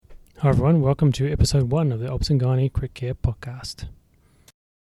Hi everyone, welcome to episode 1 of the Obs and Gynae Quick Care podcast.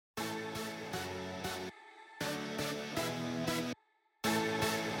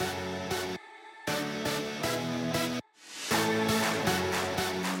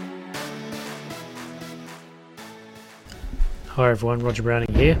 Hi everyone, Roger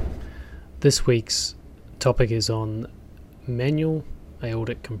Browning here. This week's topic is on manual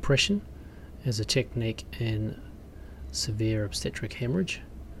aortic compression as a technique in severe obstetric hemorrhage,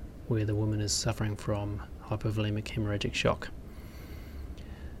 where the woman is suffering from hypovolemic hemorrhagic shock.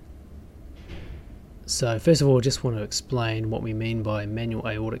 So first of all, I just want to explain what we mean by manual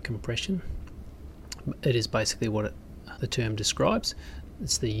aortic compression. It is basically what the term describes.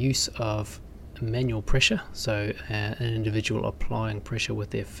 It's the use of manual pressure, so an individual applying pressure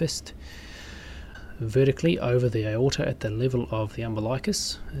with their fist vertically over the aorta at the level of the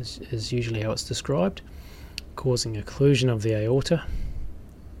umbilicus is usually how it's described, causing occlusion of the aorta,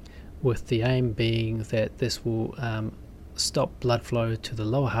 with the aim being that this will stop blood flow to the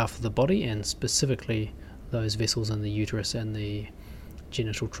lower half of the body, and specifically those vessels in the uterus and the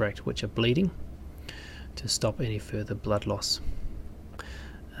genital tract which are bleeding, to stop any further blood loss.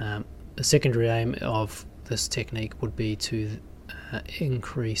 The secondary aim of this technique would be to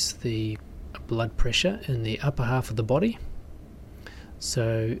increase the blood pressure in the upper half of the body.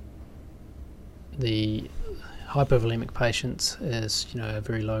 So the hypovolemic patients is a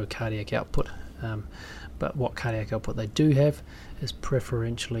very low cardiac output, but what cardiac output they do have is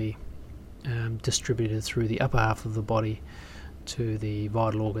preferentially distributed through the upper half of the body to the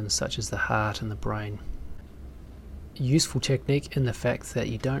vital organs such as the heart and the brain. Useful technique in the fact that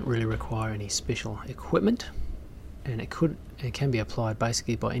you don't really require any special equipment, and it can be applied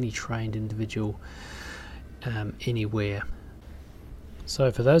basically by any trained individual anywhere. So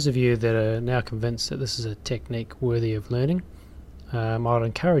for those of you that are now convinced that this is a technique worthy of learning, I would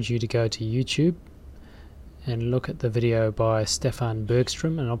encourage you to go to YouTube and look at the video by Stefan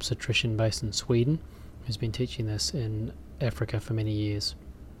Bergström, an obstetrician based in Sweden, who's been teaching this in Africa for many years.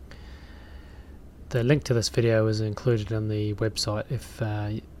 The link to this video is included on the website if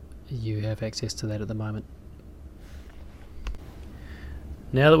you have access to that at the moment.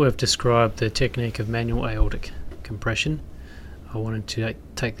 Now that we've described the technique of manual aortic compression, I wanted to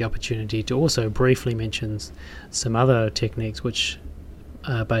take the opportunity to also briefly mention some other techniques which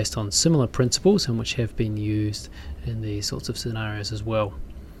are based on similar principles and which have been used in these sorts of scenarios as well.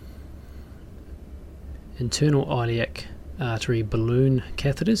 Internal iliac artery balloon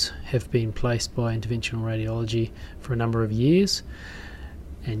catheters have been placed by interventional radiology for a number of years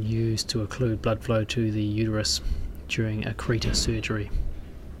and used to occlude blood flow to the uterus during accreta surgery.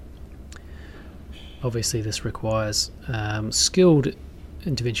 Obviously this requires skilled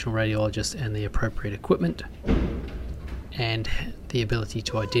interventional radiologists and the appropriate equipment, and the ability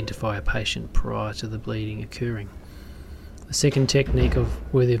to identify a patient prior to the bleeding occurring. The second technique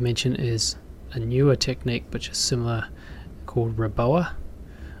worthy of mention is a newer technique which is similar, called REBOA,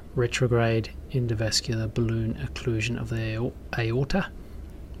 retrograde endovascular balloon occlusion of the aorta,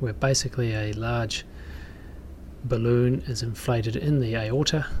 where basically a large balloon is inflated in the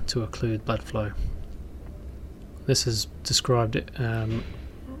aorta to occlude blood flow. This is described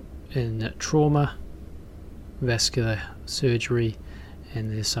in trauma, vascular surgery,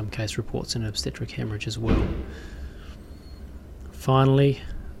 and there's some case reports in obstetric hemorrhage as well. Finally,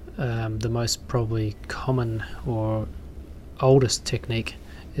 the most probably common or oldest technique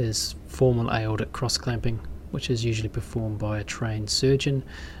is formal aortic cross-clamping, which is usually performed by a trained surgeon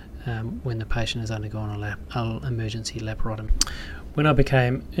when the patient has undergone an emergency laparotomy. When I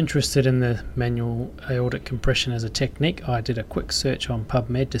became interested in the manual aortic compression as a technique, I did a quick search on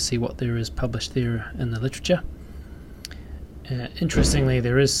PubMed to see what there is published there in the literature. Interestingly,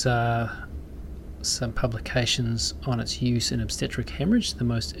 there is some publications on its use in obstetric hemorrhage, the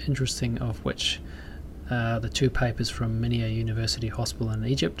most interesting of which are the two papers from Minya University Hospital in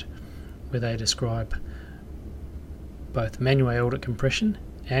Egypt, where they describe both manual aortic compression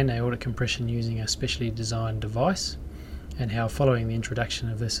and aortic compression using a specially designed device, and how following the introduction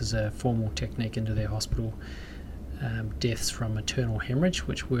of this as a formal technique into their hospital, deaths from maternal hemorrhage,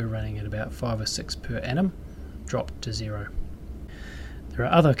 which were running at about 5 or 6 per annum, dropped to 0. There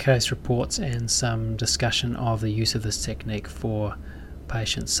are other case reports and some discussion of the use of this technique for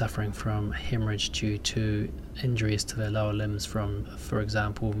patients suffering from hemorrhage due to injuries to their lower limbs from, for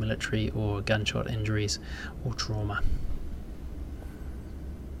example, military or gunshot injuries or trauma.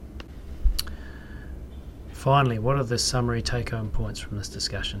 Finally, what are the summary take-home points from this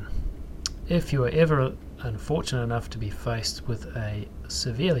discussion? If you are ever unfortunate enough to be faced with a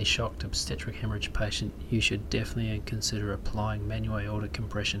severely shocked obstetric hemorrhage patient, you should definitely consider applying manual aortic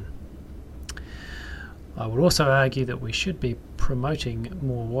compression. I would also argue that we should be promoting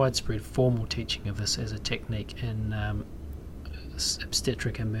more widespread formal teaching of this as a technique in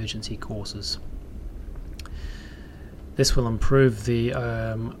obstetric emergency courses. This will improve the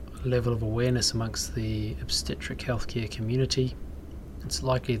level of awareness amongst the obstetric healthcare community. It's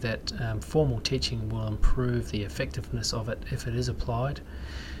likely that formal teaching will improve the effectiveness of it if it is applied.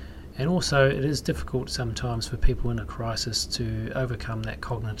 And also, it is difficult sometimes for people in a crisis to overcome that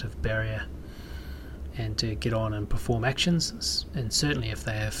cognitive barrier and to get on and perform actions. And certainly if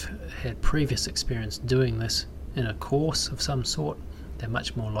they have had previous experience doing this in a course of some sort, they're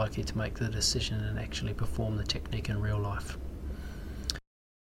much more likely to make the decision and actually perform the technique in real life.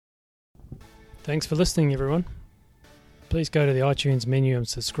 Thanks for listening, everyone. Please go to the iTunes menu and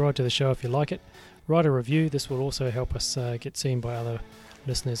subscribe to the show if you like it. Write a review. This will also help us get seen by other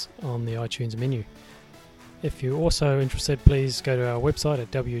listeners on the iTunes menu. If you're also interested, please go to our website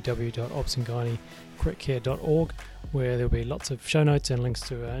at www.obsandgynaecritcare.org, where there'll be lots of show notes and links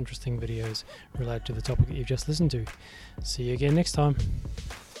to interesting videos related to the topic that you've just listened to. See you again next time.